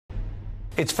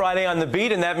It's Friday on the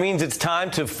Beat, and that means it's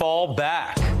time to fall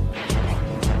back.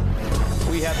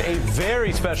 We have a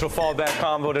very special fallback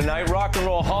combo tonight. Rock and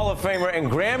Roll Hall of Famer and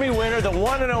Grammy winner, the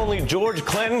one and only George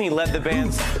Clinton. He led the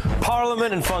bands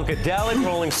Parliament-Funkadelic.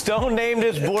 Rolling Stone named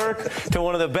his work to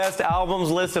one of the best albums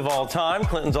lists of all time.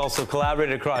 Clinton's also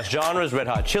collaborated across genres, Red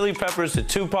Hot Chili Peppers to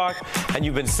Tupac, and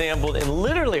you've been sampled in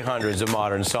literally hundreds of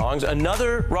modern songs.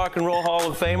 Another Rock and Roll Hall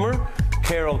of Famer,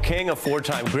 Carole King, a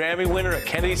four-time Grammy winner, a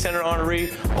Kennedy Center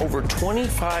honoree, over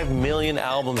 25 million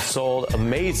albums sold.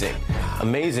 Amazing,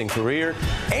 amazing career.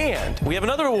 And we have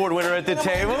another award winner at the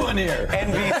table. What am I doing here?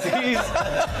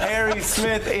 NBC's Ari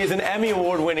Smith is an Emmy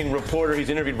award-winning reporter. He's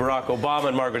interviewed Barack Obama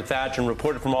and Margaret Thatcher and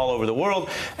reported from all over the world,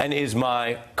 and is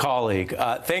my colleague.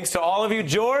 Thanks to all of you.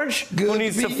 George, who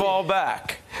needs to fall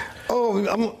back?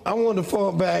 Oh, I want to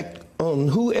fall back on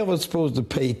whoever's supposed to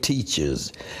pay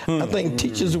teachers. I think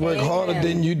teachers work harder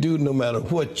than you do no matter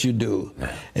what you do.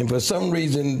 And for some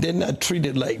reason, they're not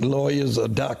treated like lawyers or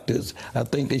doctors. I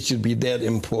think they should be that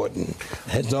important.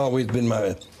 Has always been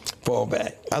my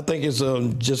fallback. I think it's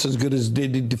just as good as the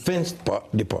Defense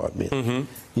Department.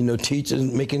 You know, teachers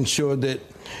making sure that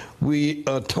we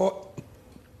are taught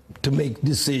to make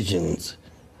decisions,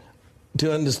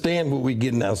 to understand what we're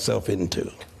getting ourselves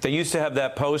into. They used to have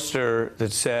that poster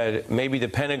that said maybe the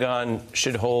Pentagon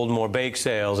should hold more bake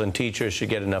sales and teachers should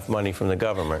get enough money from the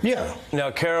government. Yeah. Now,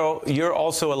 Carole, you're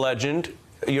also a legend.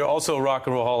 You're also a Rock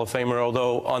and Roll Hall of Famer,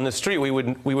 although on the street we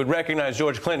would recognize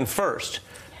George Clinton first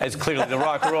as clearly the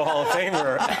Rock and Roll Hall of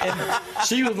Famer. And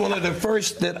she was one of the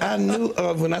first that I knew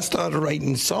of when I started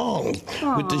writing songs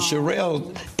with the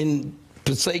Shirelles in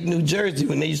Passaic, New Jersey,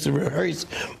 when they used to rehearse.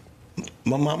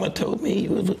 My mama told me,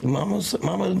 Mama.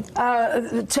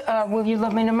 Will you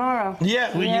love me tomorrow?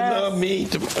 Yeah, will you love me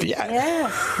tomorrow?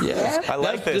 Yeah. Yes. I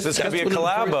like this. This could be a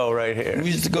collabo right here. We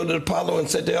used to go to the Apollo and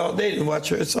sit there all day and watch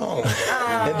her song.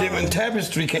 And then when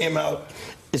Tapestry came out,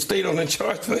 it stayed on the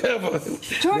charts forever.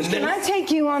 George, can I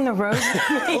take you on the road with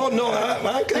me? Oh, no,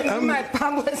 I'm my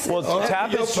publicist. Well,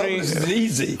 Tapestry is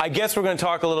easy. I guess we're going to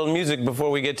talk a little music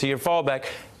before we get to your fallback.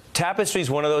 Tapestry is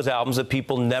one of those albums that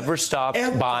people never stop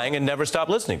buying and never stop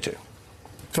listening to.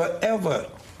 Forever.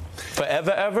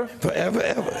 Forever, ever? Forever,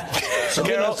 ever. So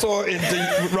then I saw it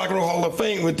at the Rock and Roll Hall of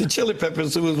Fame with the Chili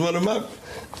Peppers, who was one of my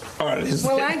artists.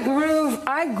 Well,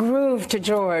 I groove to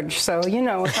George, so, you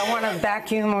know, if I want a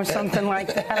vacuum or something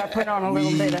like that, I put on a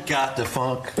little bit of... got the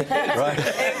funk, right?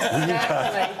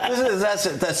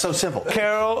 Exactly. That's so simple.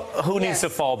 Carole, who needs to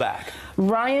fall back?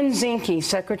 Ryan Zinke,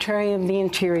 Secretary of the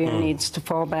Interior, needs to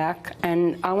fall back.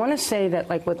 And I want to say that,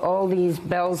 like, with all these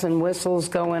bells and whistles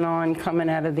going on coming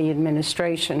out of the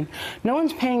administration, no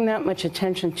one's paying that much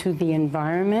attention to the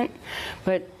environment.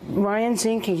 But Ryan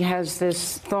Zinke has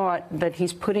this thought that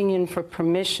he's putting in for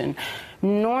permission.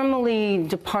 Normally,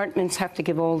 departments have to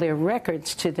give all their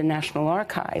records to the National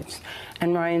Archives,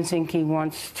 and Ryan Zinke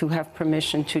wants to have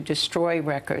permission to destroy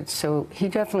records, so he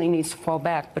definitely needs to fall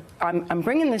back. But I'm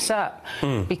bringing this up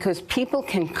because people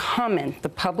can comment, the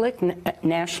public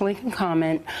nationally can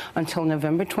comment until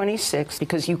November 26th,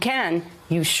 because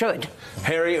you should.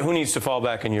 Harry, who needs to fall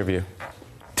back in your view?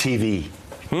 TV.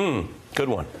 Good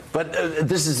one. But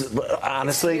this is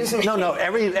honestly no.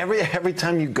 Every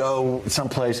time you go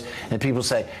someplace and people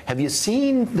say, "Have you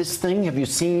seen this thing? Have you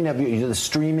the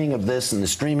streaming of this and the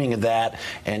streaming of that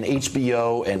and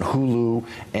HBO and Hulu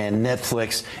and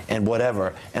Netflix and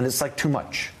whatever?" And it's like too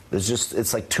much.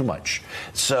 It's like too much.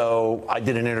 So I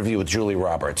did an interview with Julie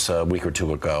Roberts a week or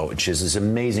two ago, and she has this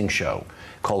amazing show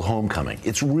called Homecoming.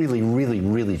 It's really, really,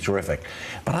 really terrific.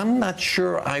 But I'm not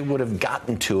sure I would have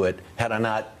gotten to it had I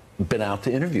not been out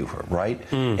to interview her, right?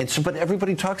 And so, but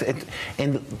everybody talks,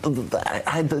 and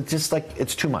I just like,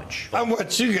 it's too much. I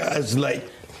watch you guys like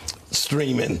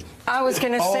streaming. I was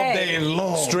going to say. All day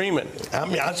long. Streaming. I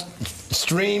mean, I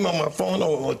stream on my phone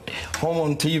or home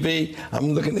on TV.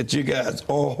 I'm looking at you guys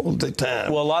all the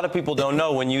time. Well, a lot of people don't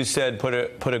know when you said put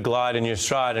a glide in your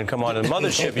stride and come on to the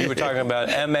mothership, you were talking about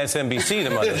MSNBC, the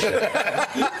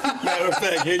mothership. Matter of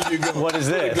fact, here you go. What is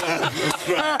this?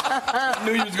 I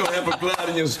knew you was going to have a glide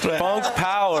in your stride. Funk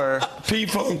Power.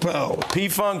 P-Funk Power.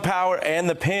 P-Funk Power and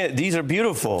the pin. These are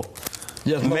beautiful.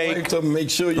 Yes,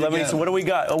 make sure you what do we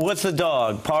got? Oh, what's the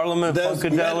dog?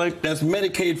 Parliament-Funkadelic? That's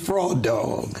Medicaid Fraud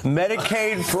Dog.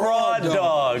 Medicaid Fraud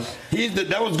Dog.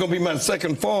 That was going to be my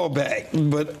second fallback,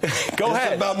 but go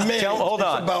ahead. About hold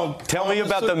on. Tell me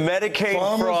about the Medicaid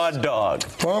Fraud Dog.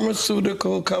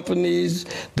 Pharmaceutical companies,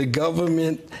 the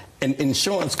government, and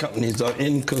insurance companies are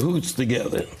in cahoots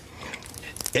together.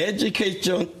 Educate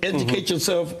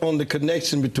yourself on the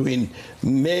connection between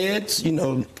meds, you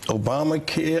know,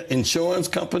 Obamacare, insurance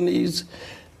companies,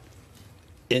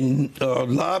 and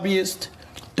lobbyists,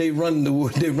 they run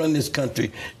this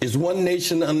country. It's one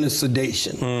nation under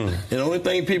sedation. And the only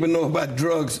thing people know about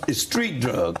drugs is street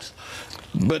drugs.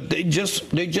 But they just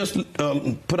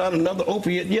put out another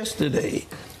opiate yesterday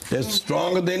that's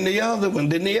stronger than the other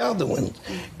one,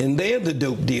 and they're the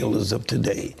dope dealers of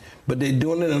today. But they're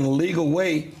doing it in a legal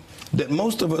way that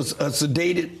most of us are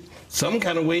sedated some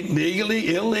kind of way,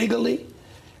 legally, illegally,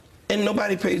 and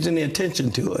nobody pays any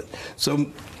attention to it. So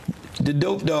the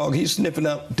dope dog, he's sniffing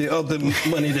out the other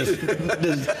money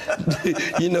that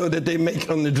they make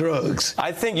on the drugs.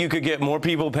 I think you could get more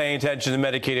people paying attention to the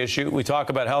Medicaid issue. We talk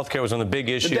about healthcare was one of the big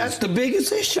issues. But that's the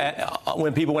biggest issue.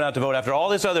 When people went out to vote after all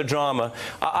this other drama.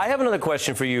 I have another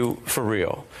question for you, for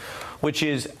real, which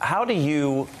is, how do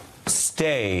you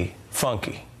stay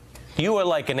funky? You are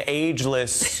like an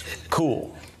ageless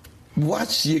cool.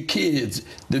 Watch your kids.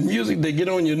 The music they get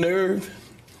on your nerve,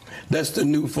 that's the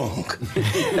new funk.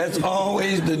 That's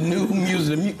always the new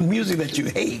music, the music that you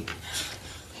hate.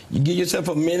 You give yourself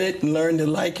a minute and learn to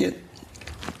like it,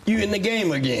 you're in the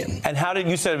game again. And how did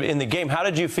you said in the game? How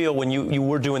did you feel when you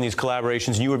were doing these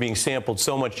collaborations and you were being sampled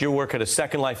so much? Your work had a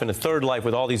second life and a third life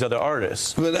with all these other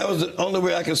artists. Well, that was the only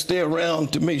way I could stay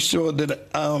around to make sure that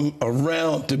I'm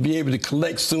around to be able to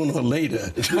collect sooner or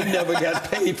later. We never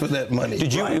got paid for that money.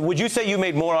 Would you say you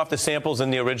made more off the samples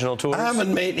than the original tours? I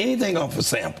haven't made anything off of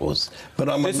samples, but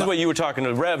This is what you were talking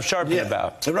to Rev Sharpton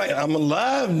about. Right. I'm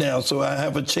alive now, so I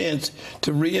have a chance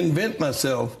to reinvent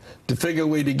myself to figure a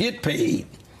way to get paid.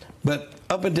 But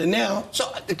up until now... So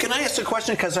can I ask a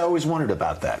question? Because I always wondered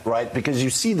about that, right? Because you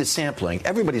see the sampling.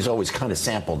 Everybody's always kind of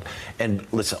sampled. And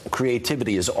listen,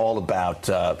 creativity is all about...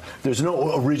 there's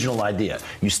no original idea.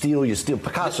 You steal.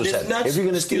 Picasso said, if you're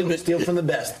going to steal from the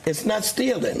best. It's not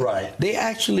stealing. Right. They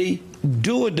actually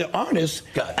do it, the artists.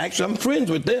 Actually, I'm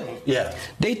friends with them. Yeah.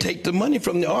 They take the money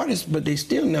from the artist, but they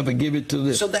still never give it to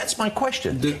the... So that's my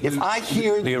question. If I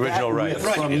hear the original riff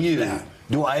from you,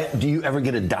 do you ever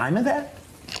get a dime of that?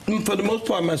 For the most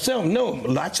part, myself, no.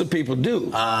 Lots of people do.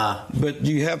 But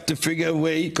you have to figure a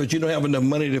way, because you don't have enough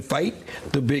money to fight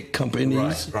the big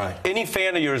companies. Right. Any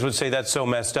fan of yours would say that's so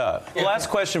messed up. The last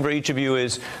question for each of you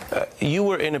is, you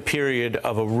were in a period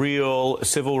of a real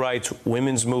civil rights,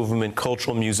 women's movement,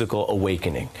 cultural musical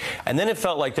awakening. And then it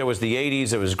felt like there was the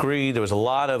 80s, there was greed, there was a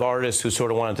lot of artists who sort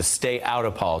of wanted to stay out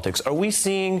of politics. Are we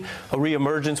seeing a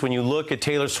reemergence when you look at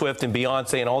Taylor Swift and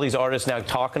Beyonce and all these artists now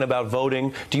talking about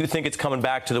voting? Do you think it's coming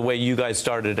back to the way you guys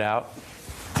started out?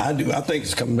 I do. I think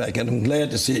it's coming back, and I'm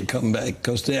glad to see it come back,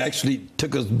 because they actually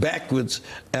took us backwards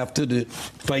after the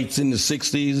fights in the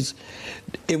 60s.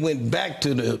 It went back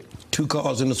to the 2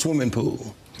 cars in the swimming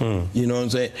pool. You know what I'm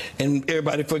saying? And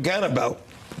everybody forgot about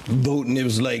voting. It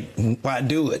was like, why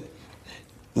do it?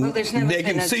 Well, there's never they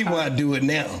been can a see time. why I do it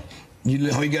now.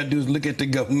 All you got to do is look at the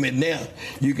government now.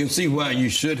 You can see why you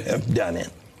should have done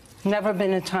it. Never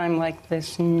been a time like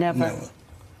this. Never.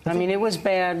 I mean, it was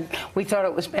bad. We thought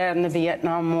it was bad in the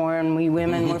Vietnam War, and we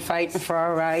women were fighting for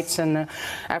our rights, and the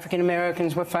African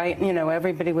Americans were fighting. You know,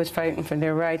 everybody was fighting for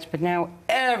their rights. But now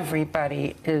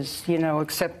everybody is,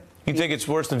 except. You think it's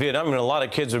worse than Vietnam? I mean, a lot of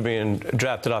kids are being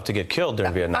drafted off to get killed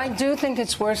during Vietnam. I do think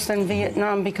it's worse than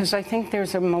Vietnam, because I think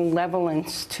there's a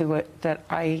malevolence to it that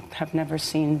I have never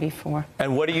seen before.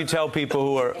 And what do you tell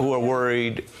people who are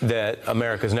worried that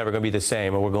America's never going to be the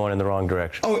same, or we're going in the wrong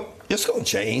direction? Oh, it's going to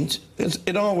change.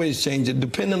 It always changes. The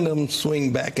pendulum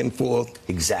swing back and forth.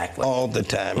 Exactly. All the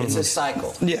time. It's a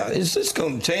cycle. Yeah, it's just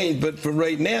going to change. But for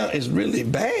right now, it's really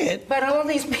bad. But all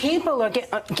these people are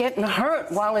getting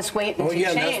hurt while it's waiting to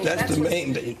change. That's the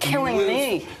main thing. Killing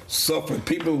me. Suffer.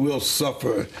 People will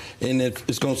suffer, and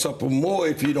it's going to suffer more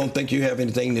if you don't think you have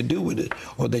anything to do with it,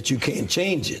 or that you can't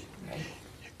change it.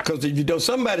 Because if you don't,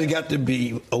 somebody's got to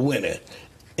be a winner.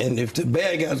 And if the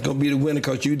bad guy's going to be the winner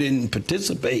because you didn't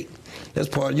participate, that's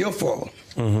part of your fault.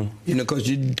 Because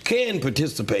you can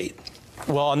participate.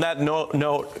 Well, on that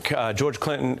note, George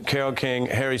Clinton, Carole King,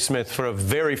 Harry Smith, for a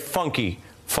very funky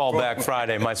Fallback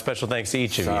Friday. My special thanks to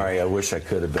each of you. Sorry, I wish I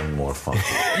could have been more funky.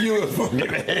 You were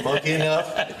funky. Funky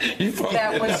enough?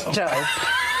 That was dope.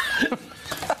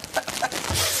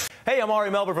 Hey, I'm Ari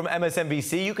Melber from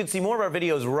MSNBC. You can see more of our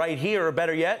videos right here, or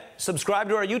better yet, subscribe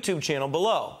to our YouTube channel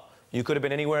below. You could have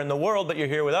been anywhere in the world, but you're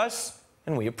here with us,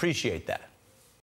 and we appreciate that.